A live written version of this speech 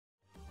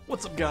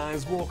What's up,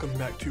 guys? Welcome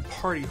back to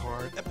Party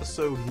Hard,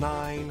 episode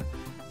 9.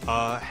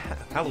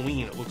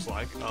 Halloween, it looks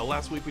like.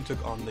 Last week we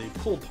took on the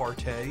pool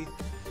party,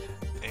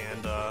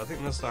 and I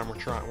think this time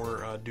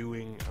we're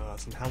doing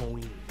some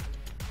Halloween.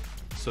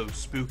 So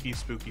spooky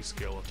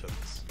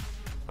skeletons.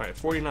 All right,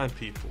 49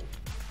 people.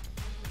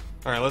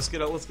 All right, let's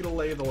get a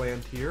lay of the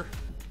land here.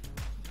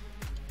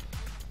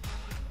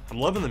 I'm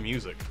loving the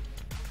music.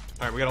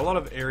 All right, we got a lot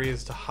of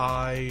areas to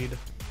hide.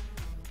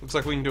 Looks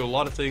like we can do a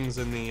lot of things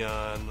in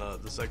the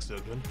sex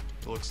dungeon.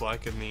 It looks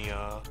like in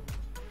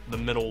the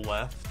middle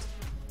left.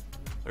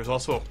 There's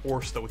also a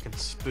horse that we can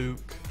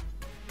spook.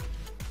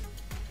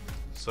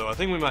 So I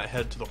think we might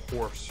head to the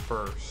horse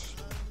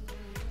first.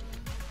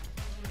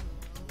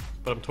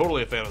 But I'm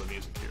totally a fan of the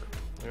music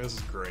here. This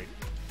is great.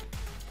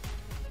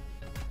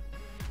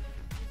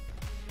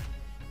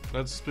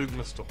 Let's spook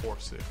Mr.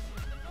 Horsey.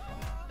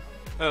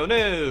 Oh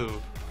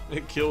no!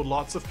 It killed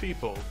lots of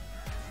people.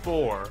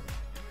 4.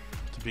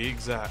 To be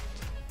exact.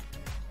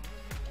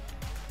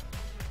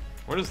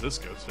 Where does this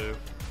go to?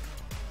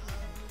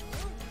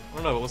 I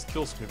don't know, but let's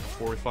kill some people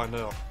before we find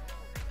out.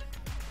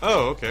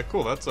 Oh, okay,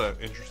 cool. That's an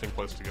interesting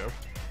place to go.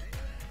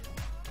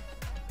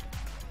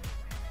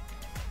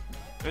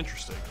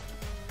 Interesting.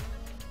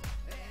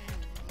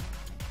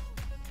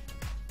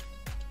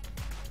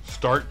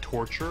 Start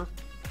torture?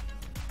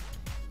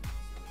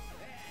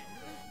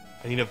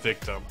 I need a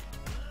victim.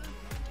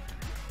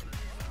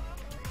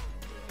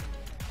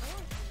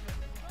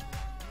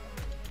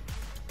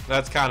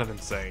 That's kind of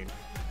insane.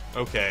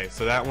 Okay,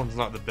 so that one's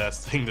not the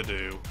best thing to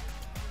do.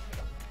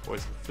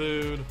 Poison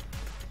food.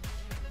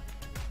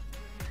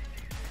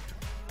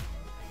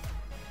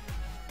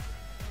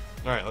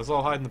 Alright, let's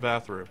all hide in the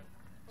bathroom.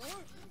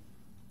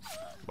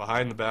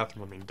 Behind the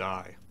bathroom, I mean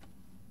die.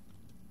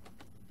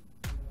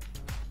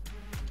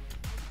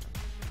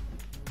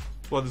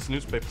 What does this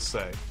newspaper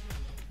say?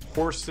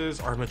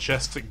 Horses are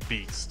majestic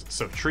beasts,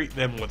 so treat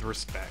them with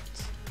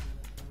respect.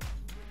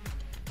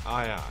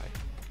 Aye aye.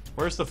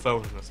 Where's the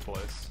phone in this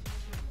place?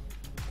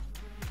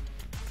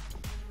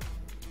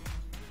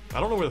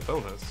 I don't know where the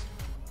phone is.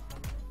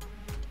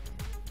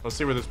 Let's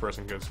see where this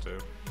person goes to.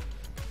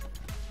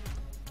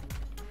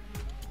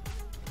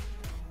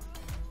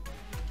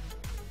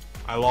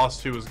 I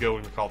lost who was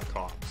going to call the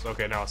cops.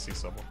 Okay, now I see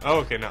someone. Oh,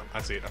 okay, now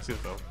I see it. I see the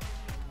phone.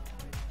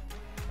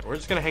 Okay, we're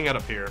just gonna hang out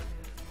up here,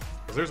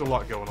 because there's a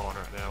lot going on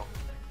right now.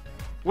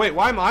 Wait,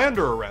 why am I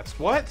under arrest?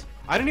 What?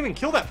 I didn't even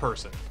kill that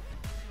person.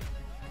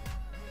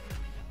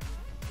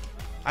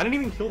 I didn't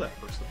even kill that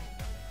person.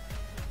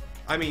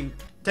 I mean,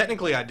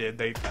 technically I did.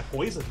 I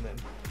poisoned them,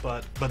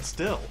 but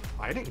still,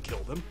 I didn't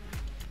kill them.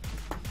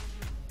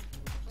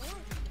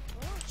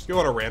 Just go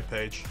on a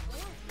rampage.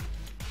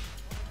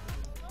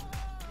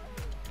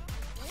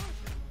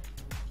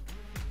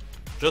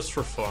 Just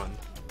for fun.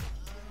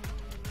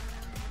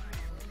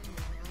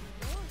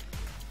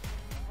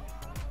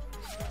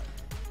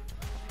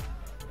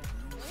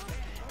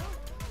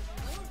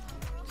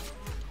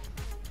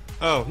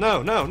 Oh,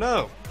 no, no,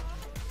 no!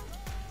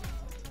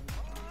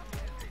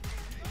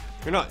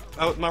 You're not.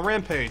 Oh, my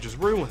rampage is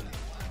ruined.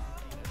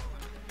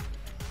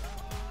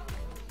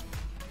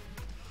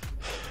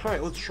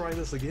 Alright, let's try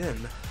this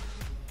again.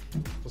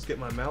 Let's get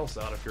my mouse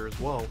out of here as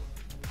well.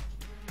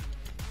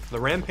 The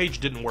rampage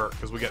didn't work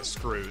because we got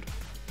screwed.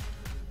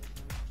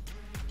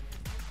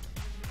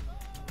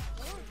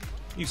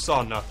 You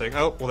saw nothing.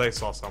 Oh, well, they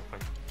saw something.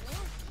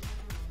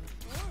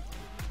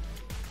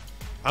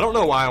 I don't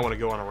know why I want to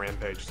go on a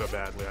rampage so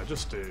badly. I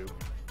just do.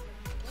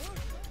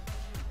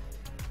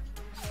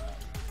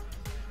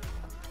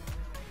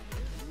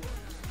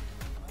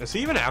 Is he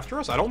even after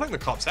us? I don't think the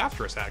cop's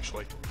after us,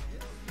 actually.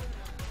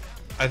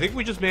 I think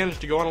we just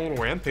managed to go on a little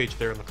rampage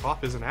there and the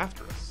cop isn't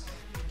after us.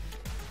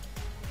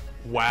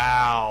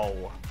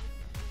 Wow.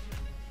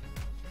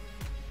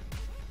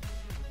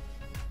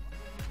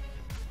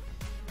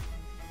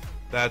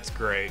 That's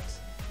great.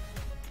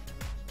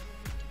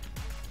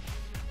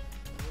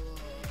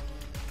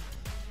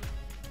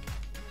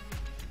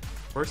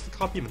 Where's the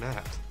cop even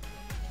at?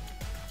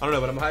 I don't know,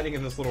 but I'm hiding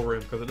in this little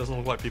room because it doesn't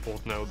look like people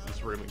know that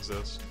this room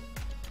exists.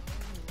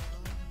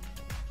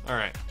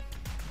 Alright.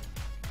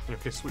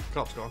 Okay, sweet. The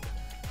cop's gone.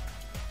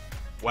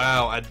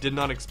 Wow, I did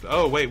not expect.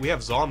 Oh, wait, we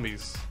have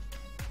zombies.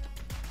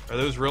 Are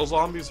those real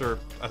zombies, or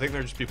I think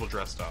they're just people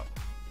dressed up?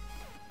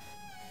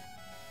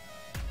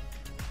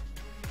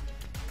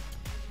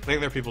 I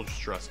think they're people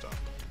just dressed up.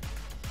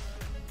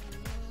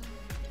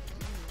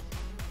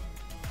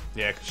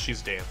 Yeah, because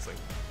she's dancing.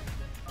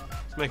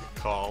 Let's make a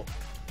call.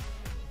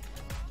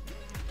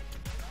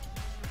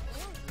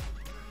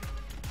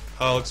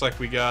 Oh, looks like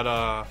we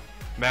got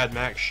Mad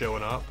Max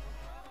showing up.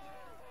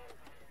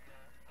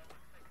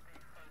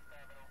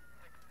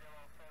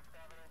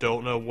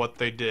 Don't know what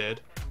they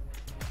did.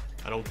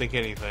 I don't think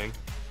anything.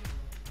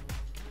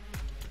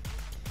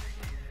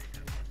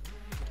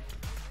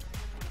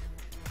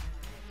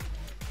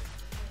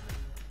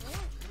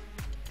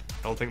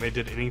 I don't think they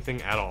did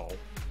anything at all.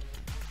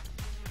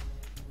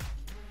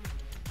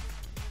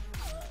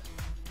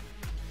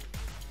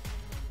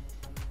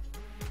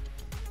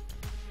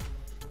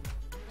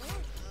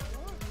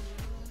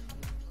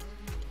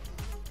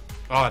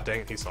 Oh, dang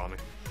it, he saw me.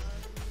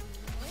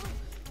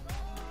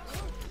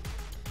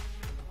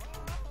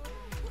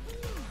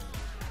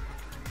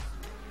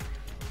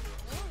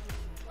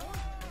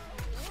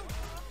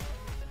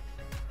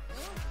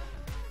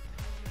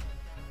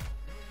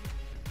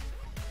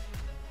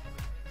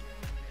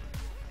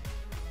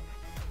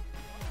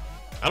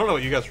 I don't know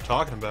what you guys are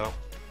talking about.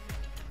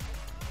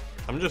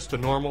 I'm just a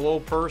normal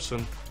old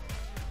person.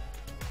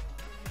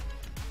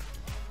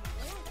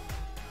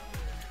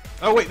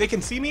 Oh wait, they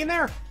can see me in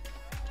there?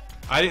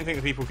 I didn't think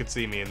that people could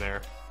see me in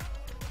there.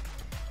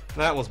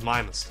 That was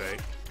my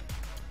mistake.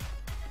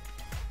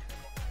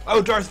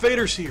 Oh, Darth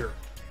Vader's here!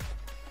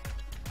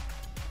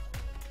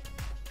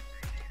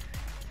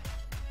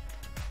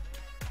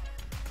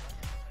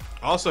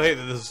 I also hate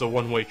that this is a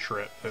one-way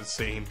trip, it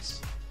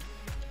seems.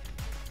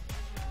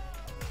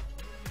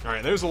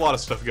 Alright, there's a lot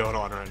of stuff going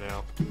on right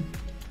now.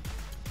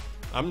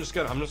 I'm just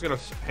gonna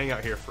hang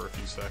out here for a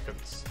few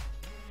seconds.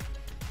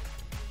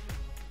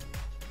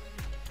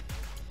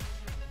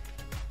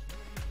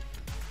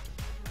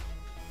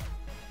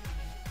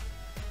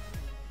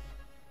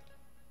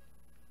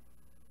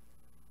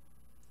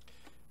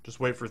 Just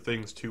wait for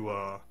things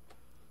to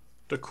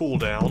cool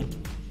down.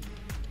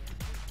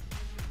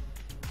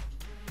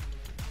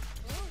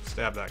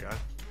 Stab that guy.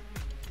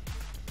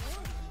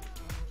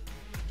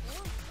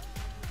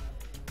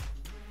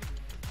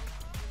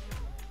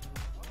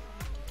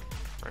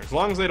 Alright, as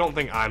long as they don't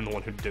think I'm the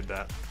one who did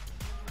that.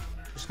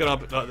 Just get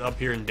up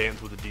here and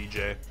dance with the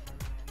DJ.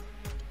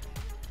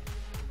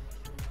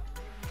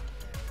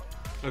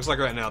 Looks like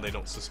right now they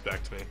don't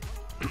suspect me.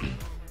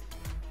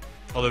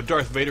 Although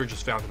Darth Vader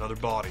just found another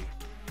body.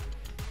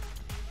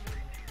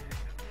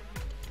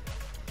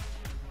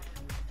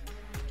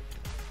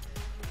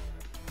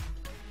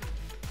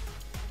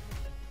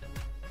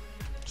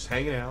 Just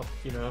hanging out,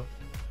 you know.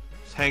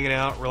 Just hanging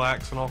out,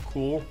 relaxing, all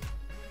cool.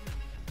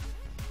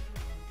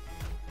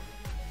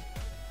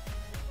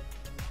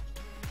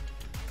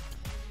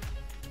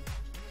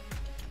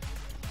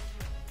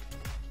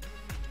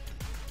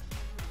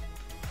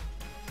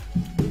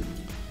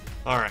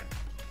 Alright.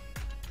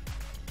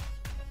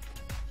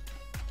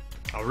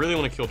 I really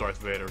want to kill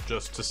Darth Vader,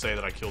 just to say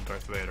that I killed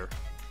Darth Vader.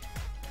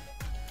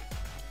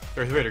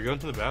 Darth Vader, go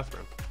into the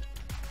bathroom.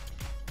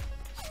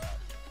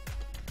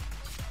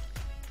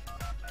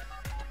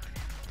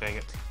 Dang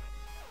it.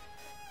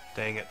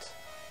 Dang it.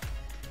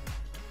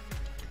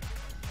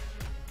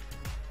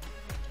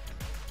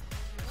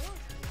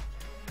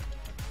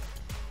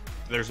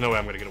 There's no way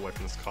I'm going to get away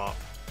from this cop.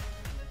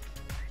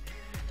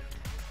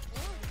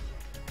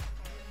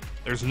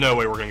 There's no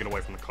way we're going to get away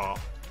from the cop.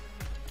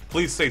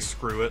 Please say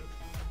screw it.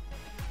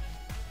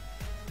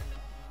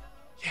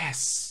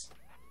 Yes!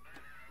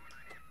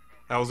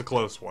 That was a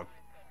close one.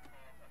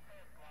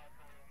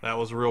 That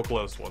was a real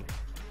close one.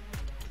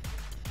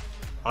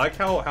 I like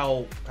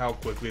how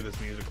quickly this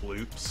music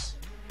loops.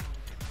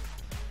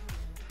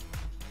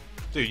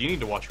 Dude, you need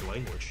to watch your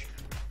language.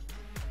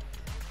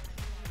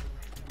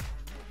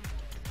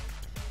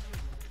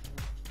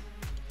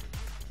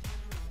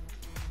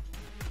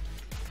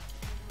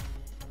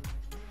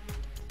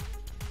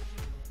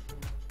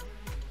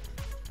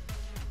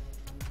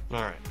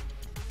 Alright.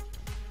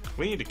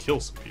 We need to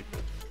kill some people.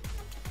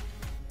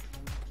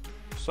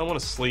 Someone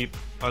asleep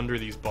under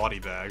these body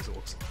bags, it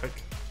looks like.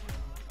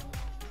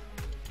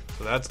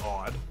 So that's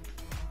odd.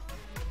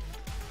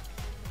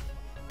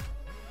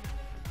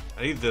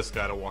 I need this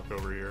guy to walk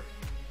over here.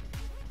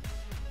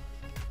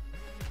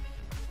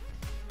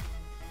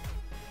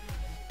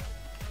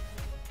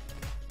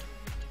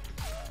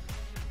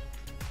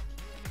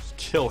 Just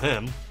kill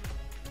him.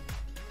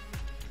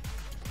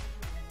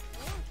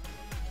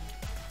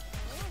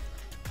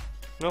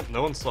 Nope,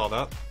 no one saw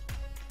that.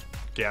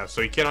 Yeah,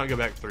 so you cannot go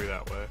back through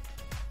that way.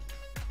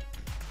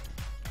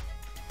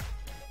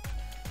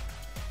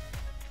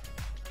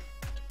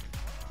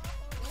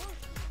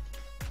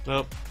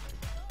 Nope.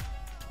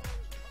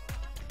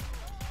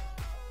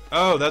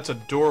 Oh, that's a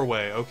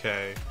doorway.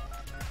 Okay.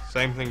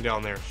 Same thing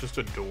down there. It's just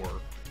a door.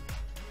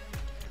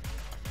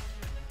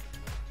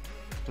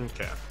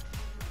 Okay.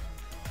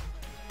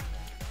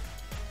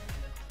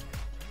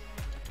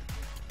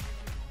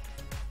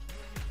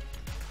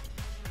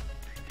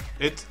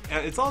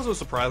 It's also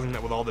surprising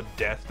that with all the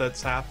death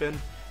that's happened,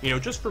 you know,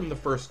 just from the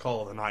first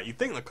call of the night, you'd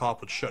think the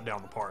cop would shut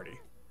down the party.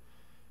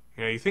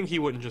 You know, you think he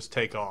wouldn't just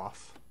take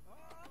off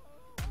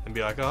and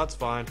be like, oh, that's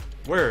fine.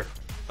 Where?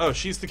 Oh,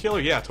 she's the killer?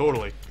 Yeah,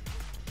 totally.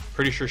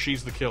 Pretty sure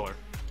she's the killer.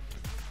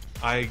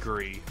 I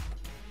agree.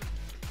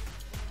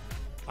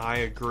 I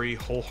agree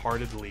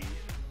wholeheartedly.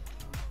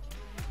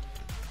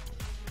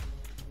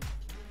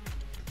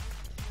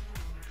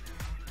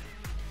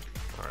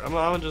 Alright, I'm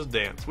gonna just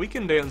dance. We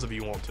can dance if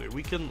you want to.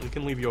 We can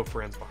leave your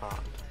friends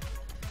behind.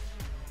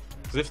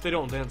 Because if they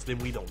don't dance, then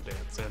we don't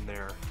dance, and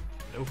they're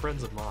no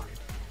friends of mine.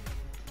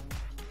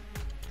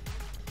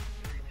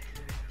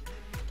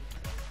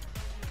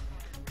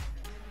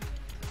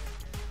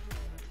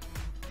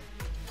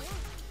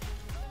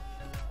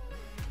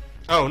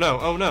 Oh no,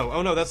 oh no,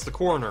 oh no, that's the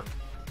coroner.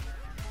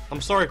 I'm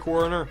sorry,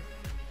 coroner.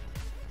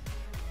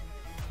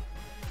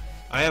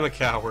 I am a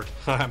coward.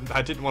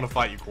 I didn't want to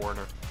fight you,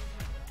 Coroner.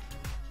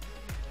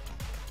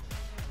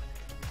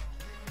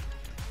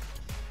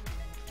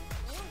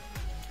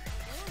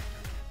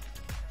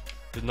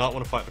 Did not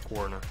want to fight the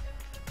Coroner.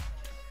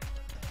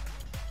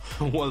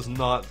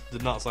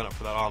 Did not sign up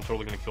for that. Oh, I'm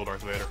totally gonna kill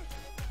Darth Vader.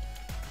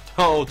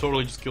 Oh,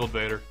 totally just killed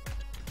Vader.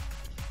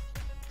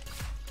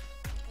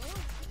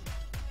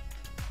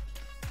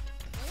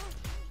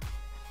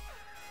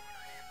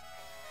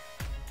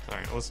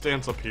 Alright, let's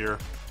dance up here.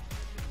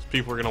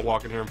 People are gonna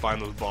walk in here and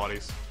find those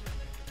bodies.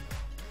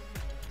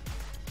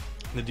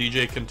 The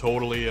DJ can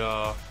totally,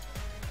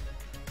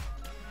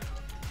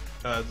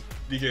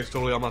 DJ's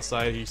totally on my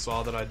side. He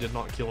saw that I did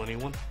not kill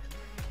anyone.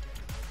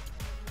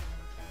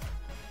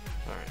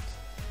 Alright.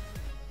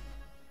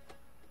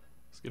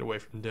 Let's get away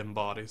from dim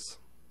bodies.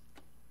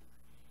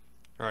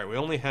 Alright, we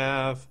only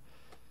have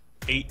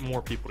 8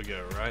 more people to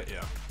go, right?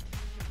 Yeah.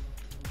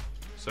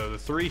 So the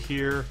 3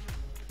 here,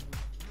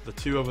 the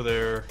 2 over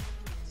there,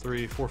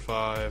 3, 4,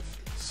 5,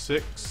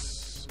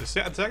 6. Did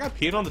that guy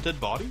peeing on the dead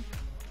body?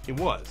 He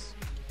was.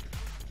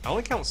 I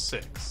only count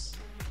 6.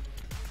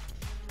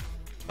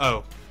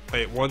 Oh,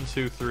 wait, 1,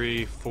 2,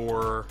 3,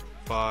 4,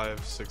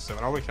 5, 6,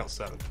 7. I only count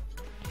 7.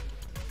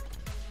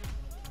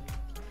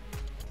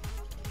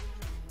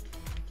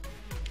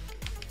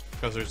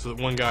 Because there's the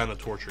one guy in the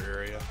torture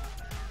area.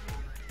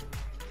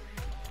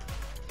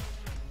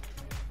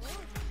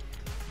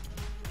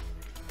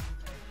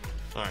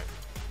 Alright.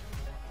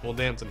 We'll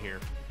dance in here.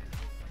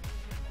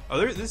 Oh,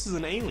 this is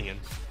an alien.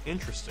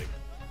 Interesting.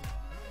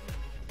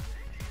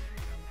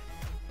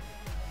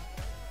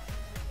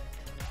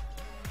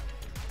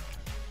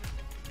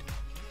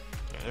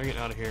 Yeah, they're getting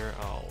out of here.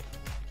 I'll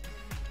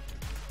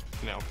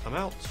now come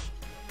out.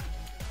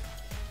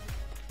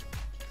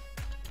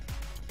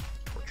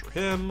 Torture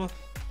him.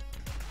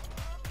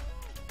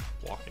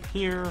 Walk in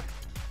here.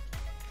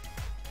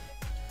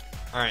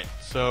 Alright,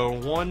 so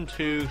 1,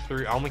 2,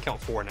 3. I only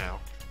count 4 now.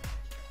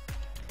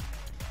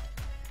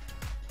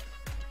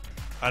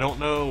 I don't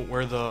know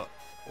where the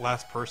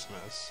last person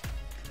is.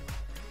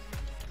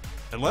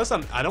 Unless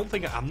I'm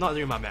not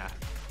doing my math.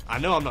 I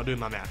know I'm not doing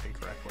my math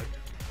incorrectly.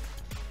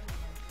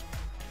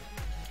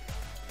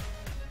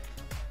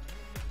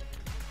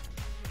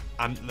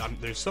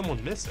 There's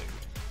someone missing.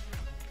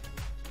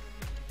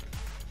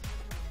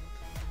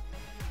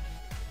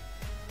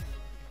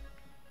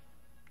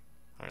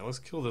 Alright, let's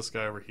kill this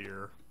guy over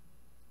here.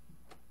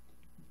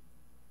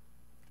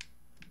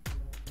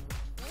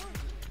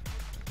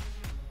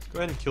 Go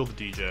ahead and kill the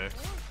DJ.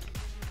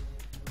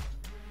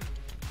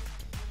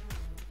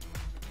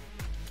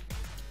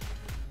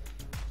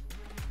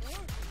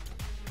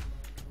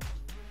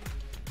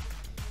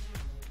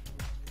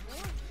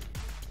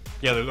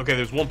 Yeah,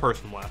 there's one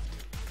person left.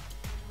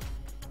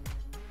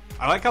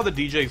 I like how the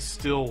DJ is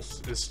still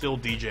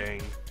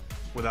DJing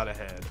without a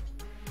head.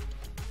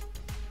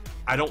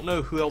 I don't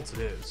know who else it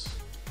is.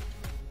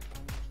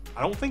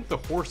 I don't think the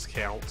horse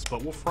counts,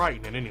 but we'll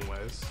frighten it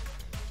anyways.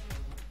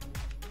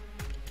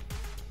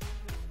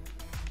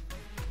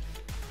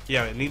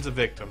 Yeah, it needs a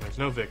victim. There's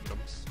no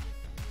victims.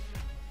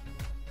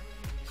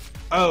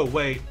 Oh,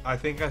 wait. I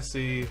think I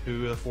see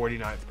who the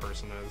 49th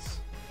person is.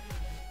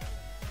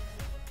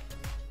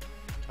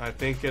 I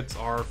think it's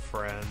our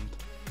friend.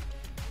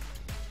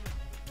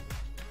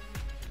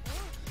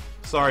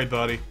 Sorry,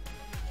 buddy.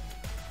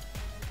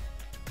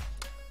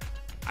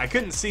 I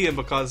couldn't see him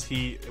because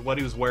what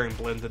he was wearing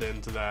blended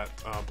into that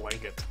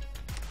blanket.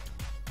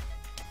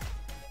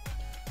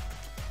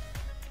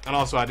 And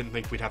also, I didn't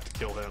think we'd have to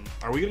kill him.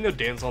 Are we gonna go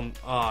dance on...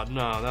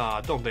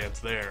 no, don't dance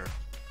there.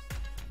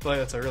 I feel like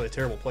that's a really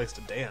terrible place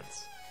to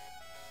dance.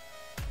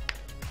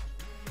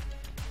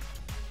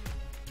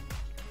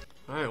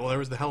 Alright, well, there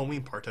was the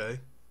Halloween party.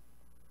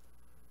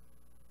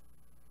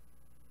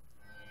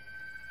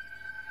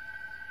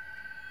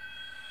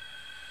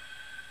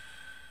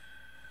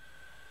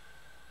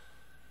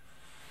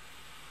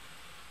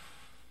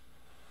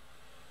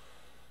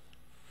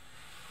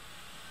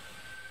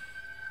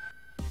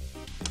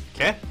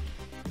 Okay.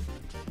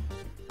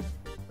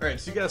 Alright,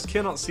 so you guys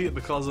cannot see it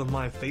because of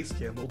my face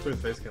cam. We'll turn the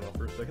face cam off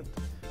for a second.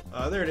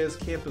 There it is.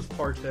 Campus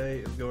Party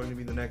is going to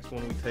be the next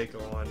one we take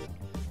on.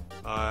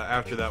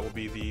 After that will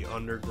be the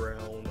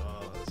Underground.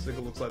 I think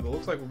it looks like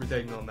we'll be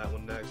taking on that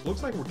one next.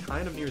 Looks like we're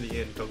kind of near the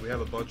end because we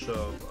have a bunch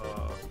of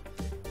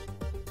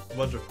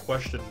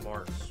question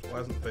marks.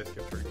 Why isn't the face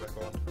cam turning back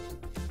on?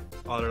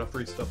 Oh, did I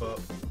freeze stuff up?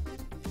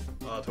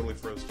 Totally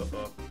froze stuff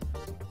up.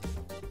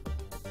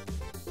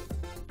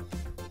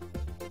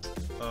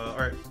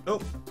 Alright.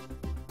 Oh!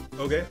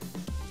 Okay.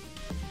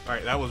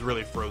 Alright, that was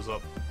really froze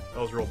up. That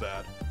was real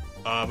bad.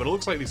 But it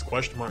looks like these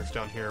question marks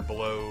down here,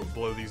 below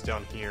these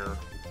down here.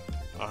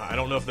 I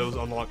don't know if those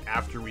unlock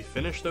after we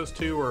finish those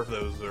two, or if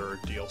those are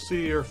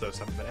DLC, or if those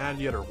haven't been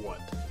added yet, or what.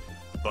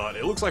 But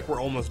it looks like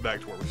we're almost back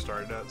to where we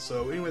started at.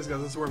 So anyways,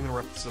 guys, this is where I'm going to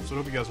wrap this up. So I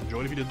hope you guys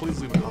enjoyed. If you did,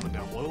 please leave a comment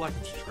down below, like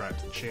and subscribe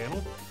to the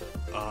channel.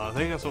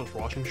 Thank you guys so much for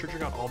watching. Be sure to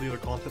check out all the other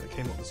content that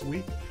came out this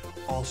week.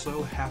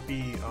 Also,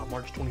 happy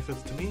March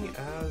 25th to me,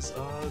 as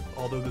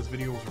although this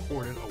video was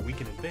recorded a week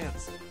in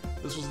advance,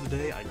 this was the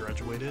day I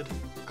graduated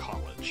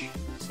college.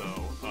 So,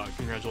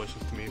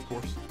 congratulations to me, of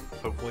course.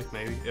 Hopefully,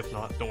 maybe. If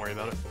not, don't worry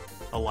about it.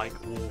 A like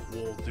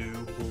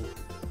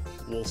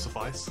will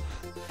suffice.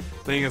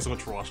 Thank you guys so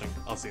much for watching.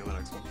 I'll see you in the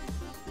next one.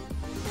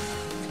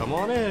 Come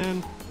on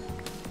in.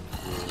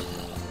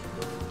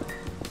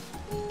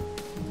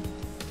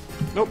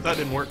 Nope, that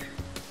didn't work.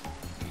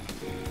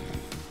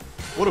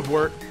 Would have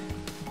worked.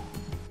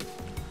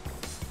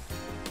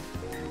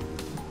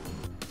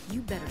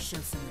 You better show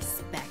some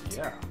respect.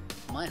 Yeah.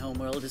 My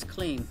homeworld is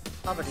clean.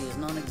 Poverty is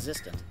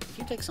non-existent. If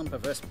you take some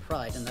perverse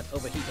pride in that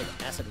overheated,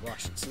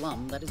 acid-washed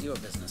slum, that is your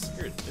business.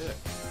 You're a dick.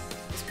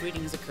 This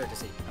greeting is a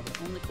courtesy. I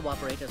will only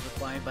cooperate as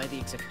required by the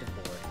executive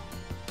board.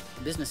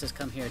 Businesses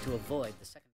come here to avoid the second...